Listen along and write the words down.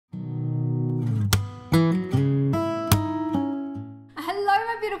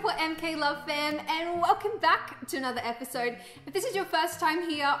MK Love Fam, and welcome back to another episode. If this is your first time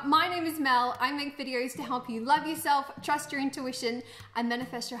here, my name is Mel. I make videos to help you love yourself, trust your intuition, and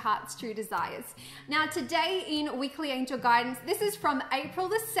manifest your heart's true desires. Now today in Weekly Angel Guidance, this is from April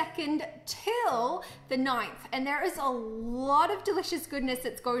the 2nd till the 9th, and there is a lot of delicious goodness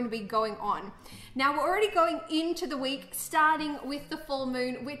that's going to be going on. Now we're already going into the week, starting with the full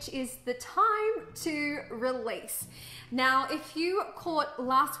moon, which is the time to release. Now, if you caught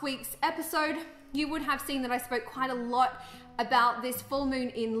last week's episode, you would have seen that I spoke quite a lot about this full moon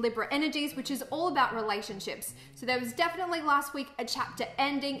in Libra energies, which is all about relationships. So there was definitely last week a chapter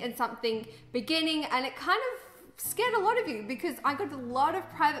ending and something beginning, and it kind of scared a lot of you because I got a lot of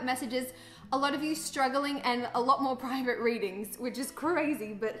private messages, a lot of you struggling, and a lot more private readings, which is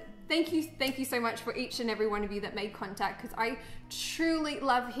crazy. But thank you so much for each and every one of you that made contact, because I truly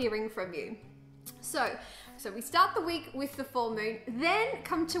love hearing from you. So we start the week with the full moon, then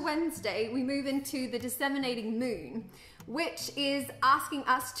come to Wednesday, we move into the Disseminating Moon, which is asking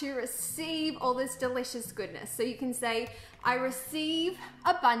us to receive all this delicious goodness. So you can say, I receive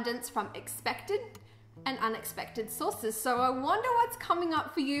abundance from expected and unexpected sources. So I wonder what's coming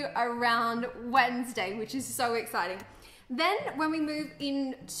up for you around Wednesday, which is so exciting. Then when we move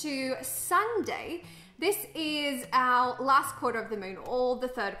into Sunday, this is our last quarter of the moon, or the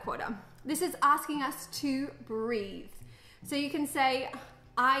third quarter. This is asking us to breathe. So you can say,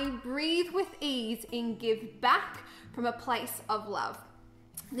 I breathe with ease and give back from a place of love.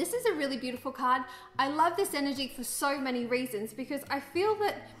 This is a really beautiful card. I love this energy for so many reasons, because I feel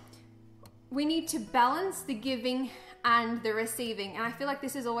that we need to balance the giving and the receiving. And I feel like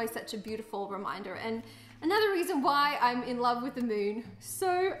this is always such a beautiful reminder. And another reason why I'm in love with the moon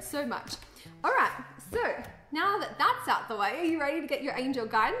so much. All right, so now that that's out the way, are you ready to get your angel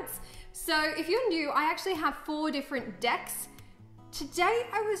guidance? So if you're new, I actually have 4 different decks. Today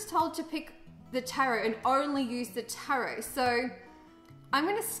I was told to pick the tarot and only use the tarot. So I'm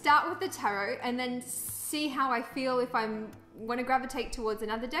going to start with the tarot and then see how I feel, if I'm going to gravitate towards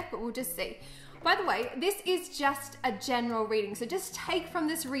another deck, but we'll just see. By the way, this is just a general reading, so just take from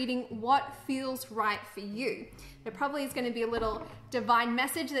this reading what feels right for you. There probably is going to be a little divine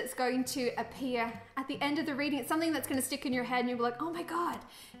message that's going to appear at the end of the reading. It's something that's going to stick in your head and you'll be like, oh my God,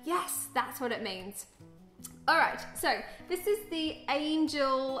 yes, that's what it means. All right, so this is the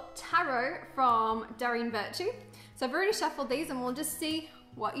Angel Tarot from Doreen Virtue. So I've already shuffled these and we'll just see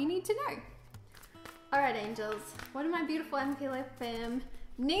what you need to know. All right, angels, what do my beautiful MKLF fam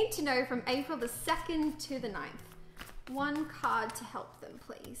need to know from April the 2nd to the 9th? One card to help them,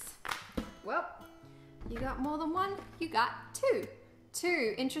 please. Well, you got more than one, you got 2.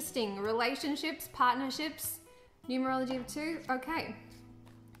 2, interesting. Relationships, partnerships, numerology of 2, okay.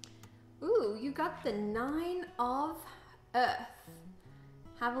 Ooh, you got the 9 of Earth.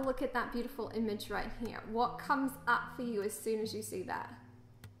 Have a look at that beautiful image right here. What comes up for you as soon as you see that?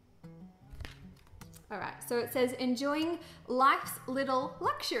 All right, so it says, enjoying life's little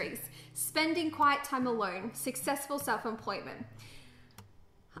luxuries, spending quiet time alone, successful self-employment.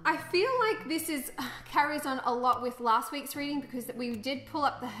 I feel like this carries on a lot with last week's reading, because we did pull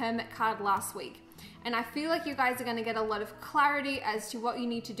up the Hermit card last week. And I feel like you guys are going to get a lot of clarity as to what you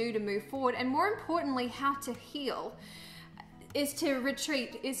need to do to move forward, and more importantly, how to heal, is to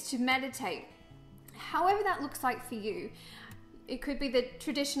retreat, is to meditate. However that looks like for you. It could be the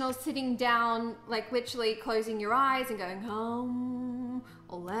traditional sitting down, like literally closing your eyes and going Om,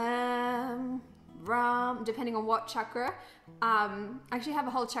 Lam, Ram, depending on what chakra. I actually have a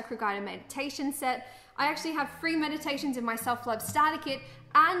whole chakra guided meditation set. I actually have free meditations in my self-love starter kit,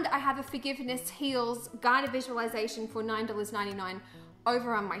 and I have a Forgiveness Heals guided visualization for $9.99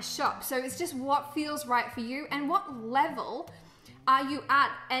 over on my shop. So it's just what feels right for you, and what level are you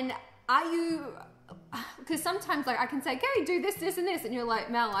at, and are you... Because sometimes, like, I can say, okay, do this, this, and this, and you're like,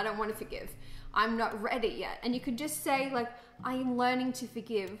 Mel, I don't want to forgive. I'm not ready yet. And you could just say, like, I am learning to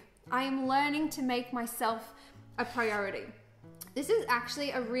forgive. I am learning to make myself a priority. This is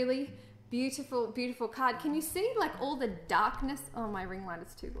actually a really beautiful, beautiful card. Can you see, like, all the darkness? Oh, my ring light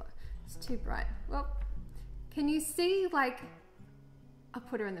is too low. It's too bright. Well, can you see, like, I'll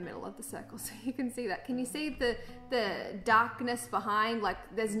put her in the middle of the circle so you can see that. Can you see the darkness behind? Like,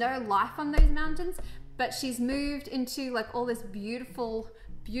 there's no life on those mountains, but she's moved into like all this beautiful,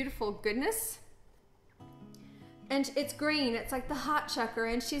 beautiful goodness. And it's green, it's like the heart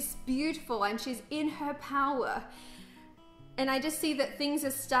chakra, and she's beautiful and she's in her power. And I just see that things are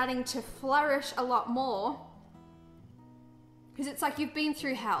starting to flourish a lot more, because it's like you've been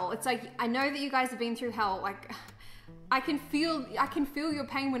through hell. It's like, I know that you guys have been through hell. Like, I can feel your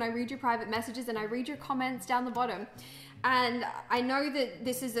pain when I read your private messages and I read your comments down the bottom. And I know that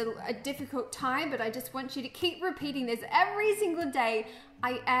this is a difficult time, but I just want you to keep repeating this every single day.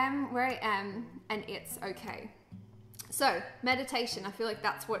 I am where I am and it's okay. So meditation, I feel like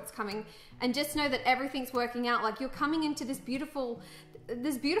that's what's coming. And just know that everything's working out. Like you're coming into this beautiful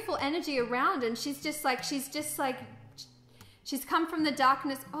energy around, and she's come from the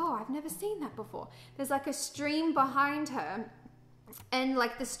darkness. Oh, I've never seen that before. There's like a stream behind her, and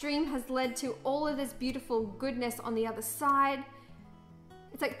like the stream has led to all of this beautiful goodness on the other side.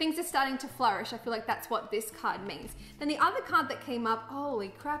 It's like things are starting to flourish. I feel like that's what this card means. Then the other card that came up,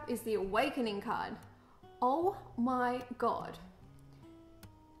 holy crap, is the Awakening card. Oh my God.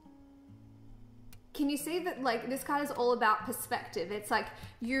 Can you see that like this card is all about perspective? It's like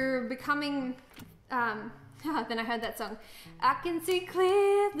you're becoming, then I heard that song. I can see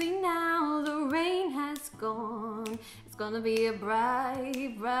clearly now, the rain has gone. It's gonna be a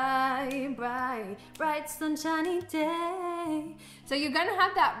bright, bright, bright, bright sunshiny day. So you're gonna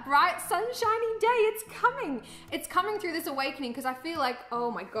have that bright sunshiny day. It's coming. It's coming through this awakening, because I feel like, oh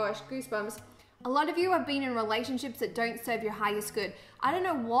my gosh, goosebumps. A lot of you have been in relationships that don't serve your highest good. I don't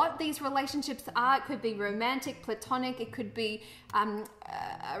know what these relationships are. It could be romantic, platonic. It could be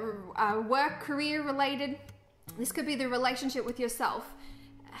work, career related. This could be the relationship with yourself.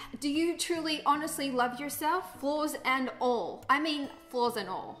 Do you truly, honestly love yourself? Flaws and all. I mean, flaws and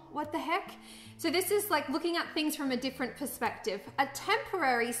all. What the heck? So this is like looking at things from a different perspective. A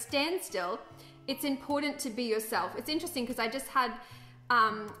temporary standstill. It's important to be yourself. It's interesting because I just had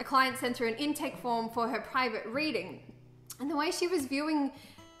a client sent through an intake form for her private reading, and the way she was viewing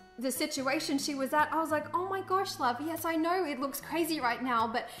the situation she was at, I was like, oh my gosh, love, yes, I know it looks crazy right now,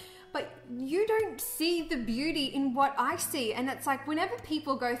 but you don't see the beauty in what I see. And it's like whenever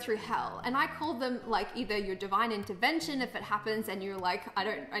people go through hell, and I call them like either your divine intervention if it happens and you're like, I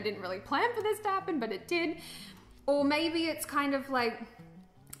didn't really plan for this to happen, but it did, or maybe it's kind of like,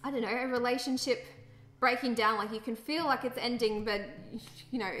 I don't know, a relationship breaking down, like you can feel like it's ending, but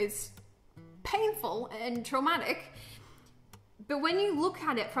you know, it's painful and traumatic. But when you look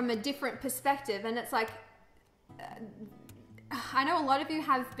at it from a different perspective, and it's like, I know a lot of you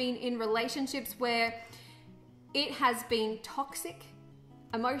have been in relationships where it has been toxic,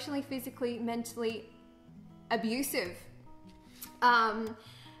 emotionally, physically, mentally abusive. And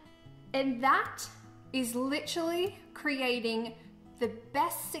that is literally creating the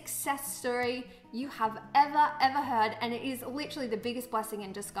best success story you have ever heard, and it is literally the biggest blessing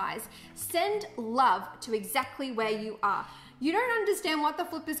in disguise. Send love to exactly where you are. You don't understand what the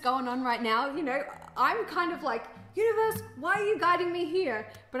flip is going on right now. You know, I'm kind of like, universe, why are you guiding me here?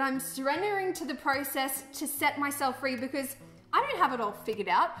 But I'm surrendering to the process to set myself free, because I don't have it all figured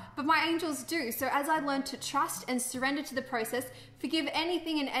out, but my angels do. So as I learn to trust and surrender to the process, forgive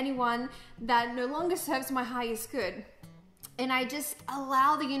anything and anyone that no longer serves my highest good, and I just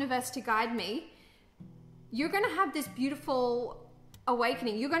allow the universe to guide me, you're going to have this beautiful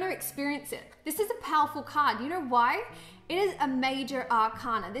awakening. You're going to experience it. This is a powerful card. You know why? It is a major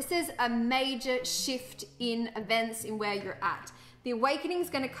arcana. This is a major shift in events in where you're at. The awakening is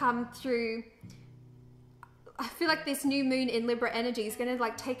going to come through. I feel like this new moon in Libra energy is going to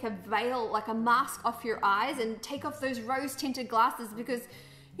like take a veil, like a mask off your eyes, and take off those rose tinted glasses, because,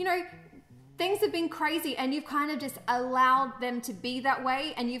 you know, things have been crazy and you've kind of just allowed them to be that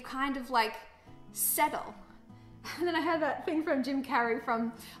way, and you've kind of like settle. And then I heard that thing from Jim Carrey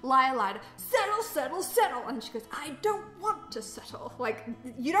from Liar Liar, settle, settle, settle. And she goes, I don't want to settle. Like,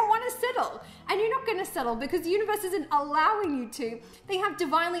 you don't want to settle. And you're not going to settle because the universe isn't allowing you to. They have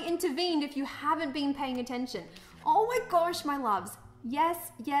divinely intervened if you haven't been paying attention. Oh my gosh, my loves.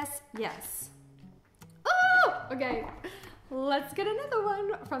 Yes, yes, yes. Oh, okay. Let's get another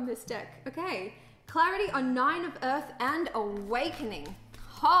one from this deck. Okay. Clarity on 9 of Earth and Awakening.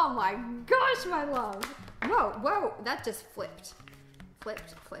 Oh my gosh, my love. Whoa, whoa, that just flipped.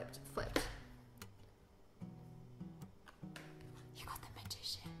 Flipped, flipped, flipped. You got the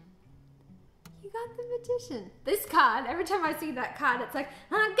Magician. You got the Magician. This card, every time I see that card, it's like,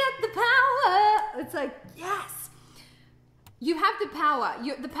 I get the power. It's like, yes. You have the power.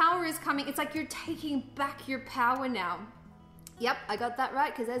 The power is coming. It's like you're taking back your power now. Yep, I got that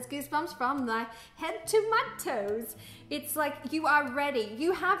right, because there's goosebumps from my head to my toes. It's like you are ready.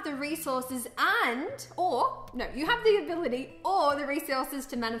 You have the resources you have the ability or the resources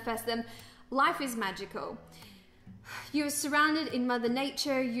to manifest them. Life is magical. You're surrounded in Mother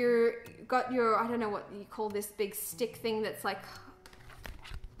Nature. You've got your, I don't know what you call this big stick thing that's like,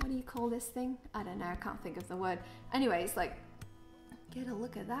 what do you call this thing? I don't know, I can't think of the word. Anyways, like, get a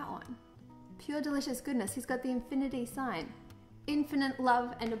look at that one. Pure delicious goodness. He's got the infinity sign. Infinite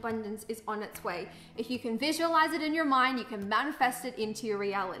love and abundance is on its way. If you can visualize it in your mind, you can manifest it into your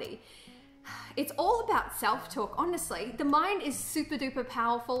reality. It's all about self-talk, honestly. The mind is super duper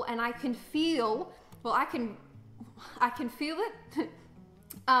powerful, and I can feel, well, I can feel it.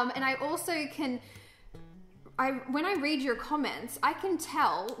 And I also can, when I read your comments, I can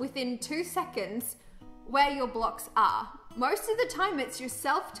tell within 2 seconds where your blocks are. Most of the time it's your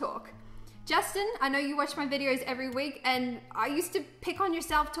self-talk. Justin, I know you watch my videos every week, and I used to pick on your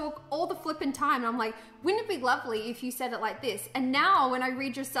self-talk all the flipping time. And I'm like, wouldn't it be lovely if you said it like this? And now when I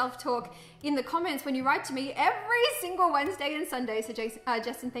read your self-talk in the comments, when you write to me every single Wednesday and Sunday, so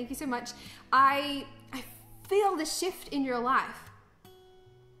Justin, thank you so much. I feel the shift in your life.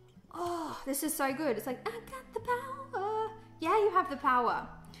 Oh, this is so good. It's like, I got the power. Yeah, you have the power.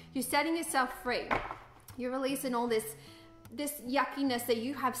 You're setting yourself free. You're releasing all this yuckiness that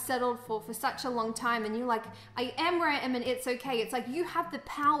you have settled for such a long time, and you're like, I am where I am and it's okay. It's like you have the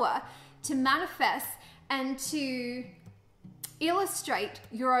power to manifest and to illustrate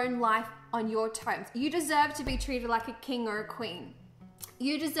your own life on your terms. You deserve to be treated like a king or a queen.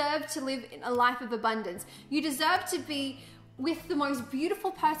 You deserve to live in a life of abundance. You deserve to be with the most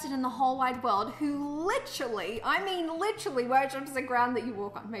beautiful person in the whole wide world who literally, I mean literally, worships the ground that you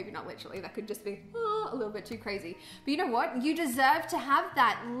walk on. Maybe not literally, that could just be a little bit too crazy. But you know what? You deserve to have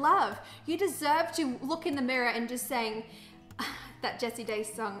that love. You deserve to look in the mirror and just saying, that Jessie Day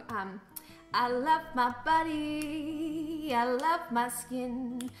song, I love my body, I love my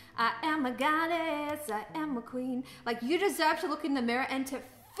skin, I am a goddess, I am a queen. Like, you deserve to look in the mirror and to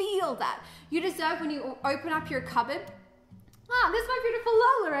feel that. You deserve, when you open up your cupboard, this is my beautiful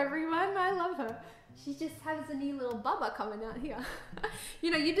Lola, everyone. I love her. She just has a new little bubba coming out here.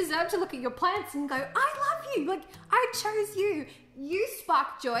 You know, you deserve to look at your plants and go, I love you. Like, I chose you. You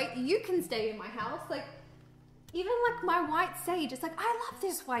spark joy. You can stay in my house. Like, even like my white sage. It's like, I love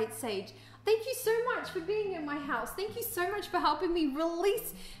this white sage. Thank you so much for being in my house. Thank you so much for helping me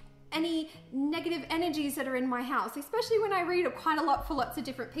release any negative energies that are in my house, especially when I read quite a lot for lots of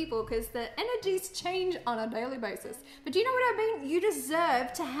different people, because the energies change on a daily basis. But do you know what I mean? You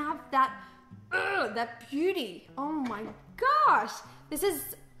deserve to have that, that beauty. Oh my gosh. This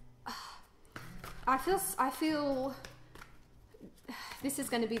is, I feel this is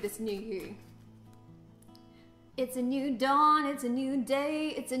going to be this new you. It's a new dawn, it's a new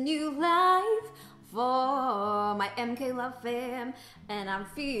day, it's a new life for my MK Love fam, and I'm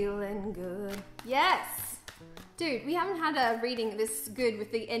feeling good. Yes! Dude, we haven't had a reading this good with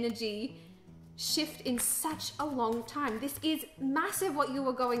the energy shift in such a long time. This is massive what you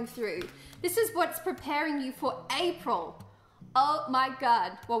were going through. This is what's preparing you for April. Oh my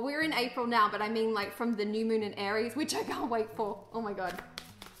God. Well, we're in April now, but I mean like from the new moon in Aries, which I can't wait for. Oh my God.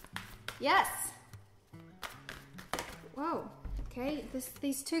 Yes. Whoa. Okay,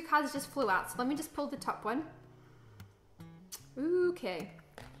 these two cards just flew out, so let me just pull the top one. Okay,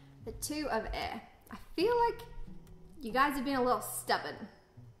 the Two of Air. I feel like you guys have been a little stubborn.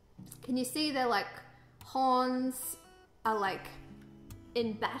 Can you see their like horns are like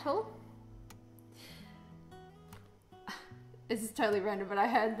in battle? This is totally random, but I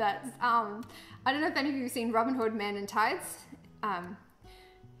heard that. I don't know if any of you have seen Robin Hood Man in Tights.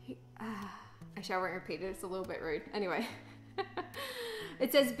 Actually, I won't repeat it, it's a little bit rude. Anyway.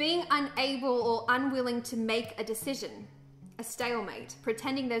 It says being unable or unwilling to make a decision, a stalemate,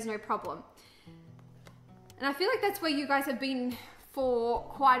 pretending there's no problem. And I feel like that's where you guys have been for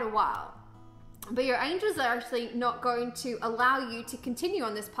quite a while. But your angels are actually not going to allow you to continue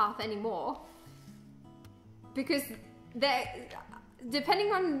on this path anymore, because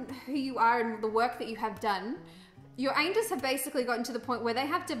depending on who you are and the work that you have done, your angels have basically gotten to the point where they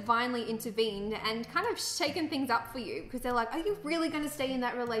have divinely intervened and kind of shaken things up for you, because they're like, are you really going to stay in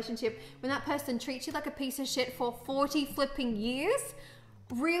that relationship when that person treats you like a piece of shit for 40 flipping years?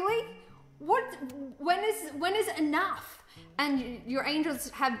 Really? When is enough? And your angels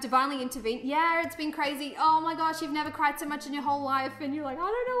have divinely intervened. Yeah, it's been crazy. Oh my gosh, you've never cried so much in your whole life, and you're like, I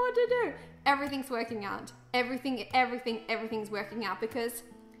don't know what to do. Everything's working out. Everything's working out, because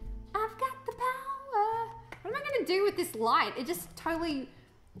I've got the power. What am I going to do with this light? It just totally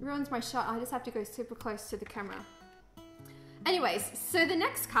ruins my shot. I just have to go super close to the camera. Anyways, so the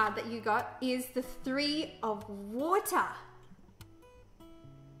next card that you got is the Three of Water.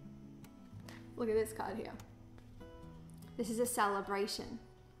 Look at this card here. This is a celebration.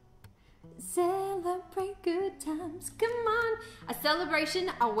 Celebrate good times, come on. A celebration,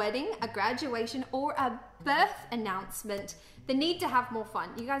 a wedding, a graduation, or a birth announcement. The need to have more fun.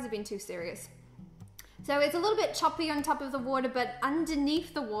 You guys have been too serious. So it's a little bit choppy on top of the water, but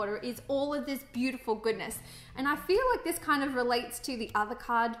underneath the water is all of this beautiful goodness. And I feel like this kind of relates to the other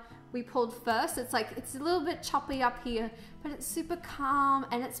card we pulled first. It's like, it's a little bit choppy up here, but it's super calm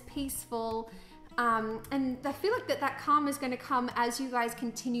and it's peaceful. And I feel like that calm is going to come as you guys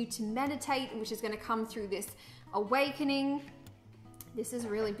continue to meditate, which is going to come through this awakening. This is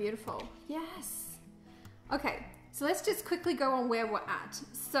really beautiful. Yes. Okay, so let's just quickly go on where we're at.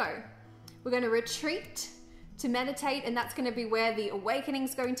 So we're going to retreat to meditate, and that's going to be where the awakening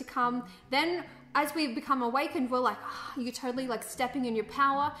is going to come. Then as we become awakened, we're like, oh, you're totally like stepping in your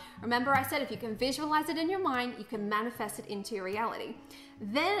power. Remember I said, if you can visualize it in your mind, you can manifest it into your reality.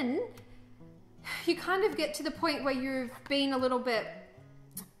 Then you kind of get to the point where you've been a little bit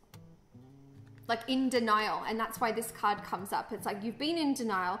like in denial, and that's why this card comes up. It's like you've been in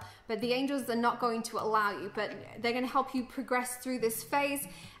denial, but the angels are not going to allow you, but they're going to help you progress through this phase.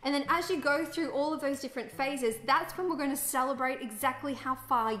 And then as you go through all of those different phases, that's when we're going to celebrate exactly how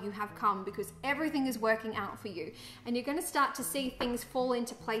far you have come, because everything is working out for you, and you're going to start to see things fall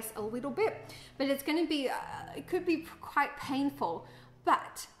into place a little bit. But it's going to be it could be quite painful,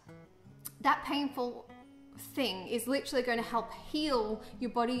 but that painful thing is literally going to help heal your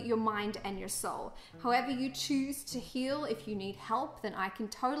body, your mind, and your soul. However you choose to heal, if you need help, then I can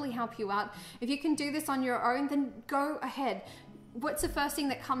totally help you out. If you can do this on your own, then go ahead. What's the first thing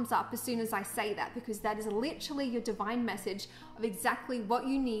that comes up as soon as I say that? Because that is literally your divine message of exactly what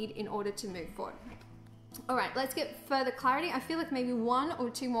you need in order to move forward. All right, let's get further clarity. I feel like maybe 1 or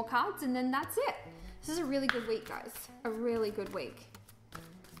 2 more cards, and then that's it. This is a really good week, guys. A really good week.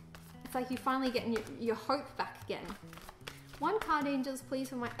 It's like you're finally getting your hope back again. 1 card, angels, please,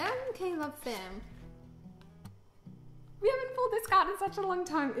 for my MK Love fam. We haven't pulled this card in such a long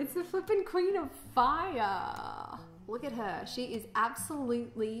time. It's the flippin' Queen of Fire. Look at her. She is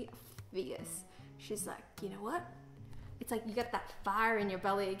absolutely fierce. She's like, you know what? It's like you got that fire in your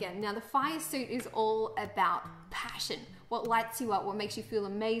belly again. Now, the fire suit is all about passion. What lights you up, what makes you feel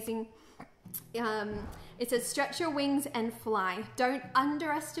amazing. It says, stretch your wings and fly. Don't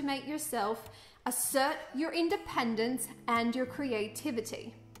underestimate yourself. Assert your independence and your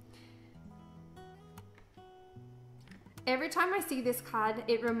creativity. Every time I see this card,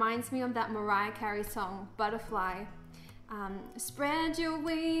 it reminds me of that Mariah Carey song, Butterfly. Spread your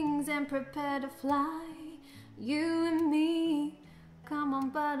wings and prepare to fly. You and me, come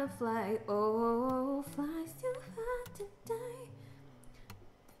on, butterfly. Oh, fly so high today.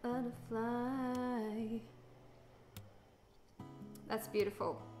 Butterfly. That's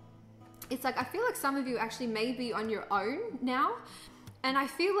beautiful. It's like, I feel like some of you actually may be on your own now, and I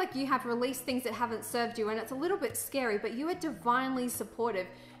feel like you have released things that haven't served you, and it's a little bit scary, but you are divinely supportive.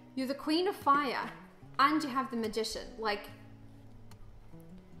 You're the Queen of Fire, and you have the Magician. Like,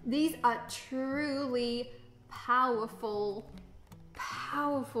 these are truly powerful,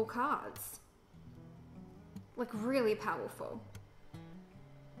 powerful cards. Like, really powerful.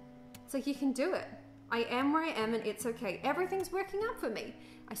 It's like, you can do it. I am where I am, and it's okay. Everything's working out for me.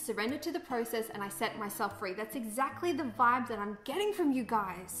 I surrendered to the process and I set myself free. That's exactly the vibe that I'm getting from you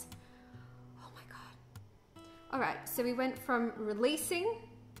guys. Oh my God. All right, so we went from releasing,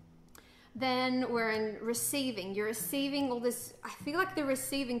 then we're in receiving. You're receiving all this. I feel like the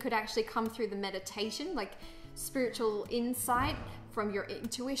receiving could actually come through the meditation, like spiritual insight from your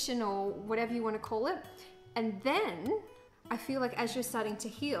intuition or whatever you want to call it. And then I feel like as you're starting to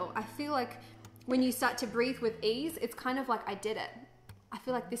heal, I feel like when you start to breathe with ease, it's kind of like, I did it. I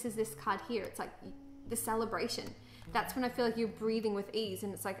feel like this is this card here. It's like the celebration. That's when I feel like you're breathing with ease.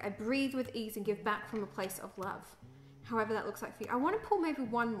 And it's like, I breathe with ease and give back from a place of love. However that looks like for you. I want to pull maybe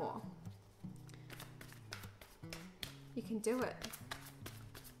 1 more. You can do it.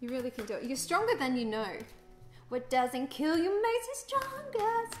 You really can do it. You're stronger than you know. What doesn't kill you makes you stronger.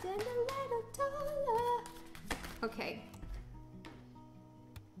 Stand a little taller. Okay.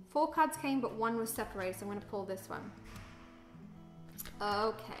 4 cards came, but 1 was separated, so I'm going to pull this one.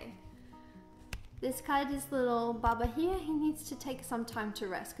 Okay. This card is little Baba here. He needs to take some time to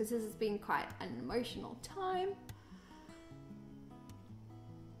rest because this has been quite an emotional time.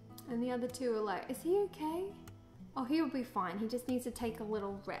 And the other 2 are like, is he okay? Oh, he'll be fine. He just needs to take a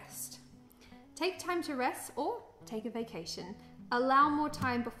little rest. Take time to rest or take a vacation. Allow more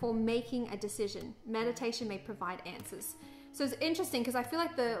time before making a decision. Meditation may provide answers. So it's interesting because I feel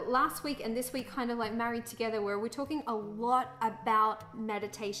like the last week and this week kind of like married together, where we're talking a lot about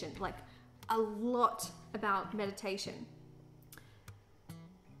meditation, like a lot about meditation.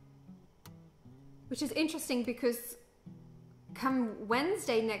 Which is interesting because come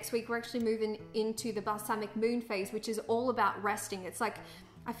Wednesday next week, we're actually moving into the balsamic moon phase, which is all about resting. It's like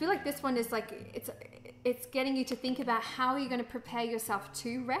I feel like this one is like, it's getting you to think about how you're going to prepare yourself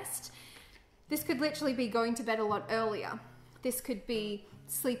to rest. This could literally be going to bed a lot earlier. This could be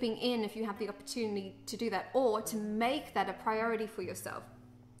sleeping in if you have the opportunity to do that, or to make that a priority for yourself.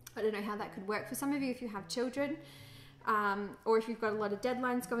 I don't know how that could work for some of you if you have children, or if you've got a lot of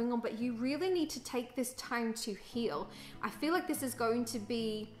deadlines going on, but you really need to take this time to heal. I feel like this is going to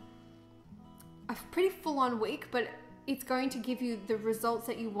be a pretty full-on week, but it's going to give you the results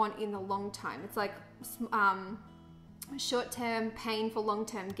that you want in the long time. It's like short-term pain for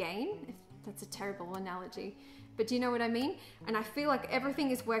long-term gain, if that's a terrible analogy. But do you know what I mean? And I feel like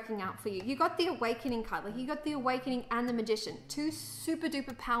everything is working out for you. You got the Awakening card. Like, you got the Awakening and the Magician. Two super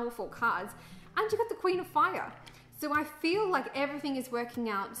duper powerful cards. And you got the Queen of Fire. So I feel like everything is working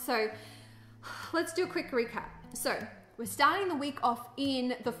out. So let's do a quick recap. So we're starting the week off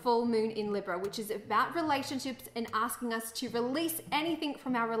in the full moon in Libra, which is about relationships and asking us to release anything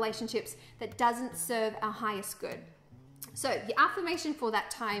from our relationships that doesn't serve our highest good. So the affirmation for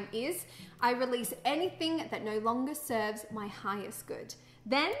that time is, I release anything that no longer serves my highest good.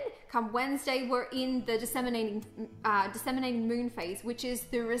 Then come Wednesday, we're in the disseminating moon phase, which is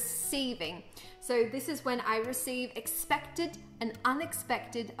the receiving. So this is when I receive expected and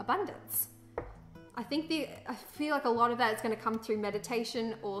unexpected abundance. I feel like a lot of that is going to come through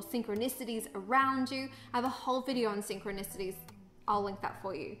meditation or synchronicities around you. I have a whole video on synchronicities. I'll link that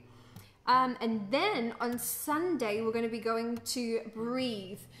for you. And then on Sunday, we're going to be going to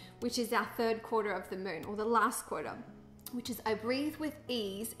breathe, which is our third quarter of the moon, or the last quarter, which is I breathe with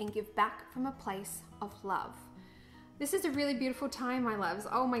ease and give back from a place of love. This is a really beautiful time, my loves.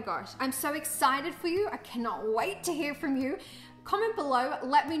 Oh my gosh. I'm so excited for you. I cannot wait to hear from you. Comment below.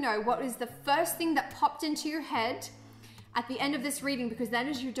 Let me know what is the first thing that popped into your head at the end of this reading, because that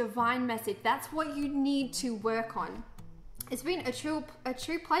is your divine message. That's what you need to work on. It's been a true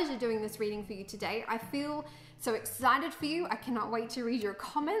pleasure doing this reading for you today. I feel so excited for you. I cannot wait to read your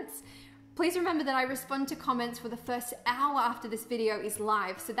comments. Please remember that I respond to comments for the first hour after this video is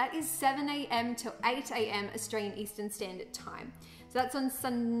live. So that is 7 a.m. till 8 a.m. Australian Eastern Standard Time. So that's on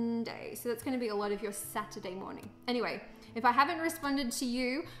Sunday. So that's going to be a lot of your Saturday morning. Anyway, if I haven't responded to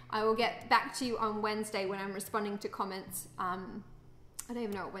you, I will get back to you on Wednesday when I'm responding to comments. I don't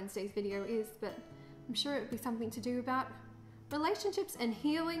even know what Wednesday's video is, but I'm sure it would be something to do about relationships and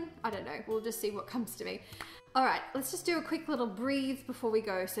healing. I don't know. We'll just see what comes to me. All right, let's just do a quick little breathe before we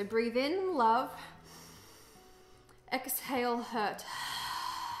go. So breathe in, love. Exhale, hurt.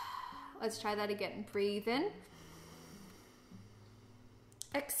 Let's try that again. Breathe in.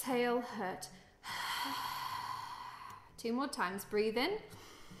 Exhale, hurt. 2 more times. Breathe in.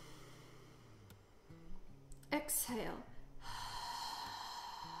 Exhale.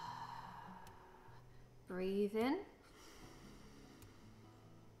 Breathe in.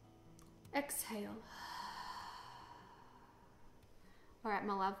 Exhale. All right,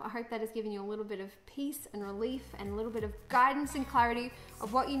 my love, I hope that has given you a little bit of peace and relief and a little bit of guidance and clarity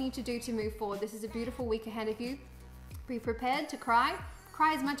of what you need to do to move forward. This is a beautiful week ahead of you. Be prepared to cry.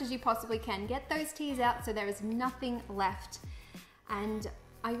 Cry as much as you possibly can. Get those tears out so there is nothing left. And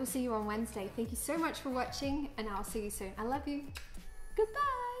I will see you on Wednesday. Thank you so much for watching, and I'll see you soon. I love you.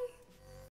 Goodbye.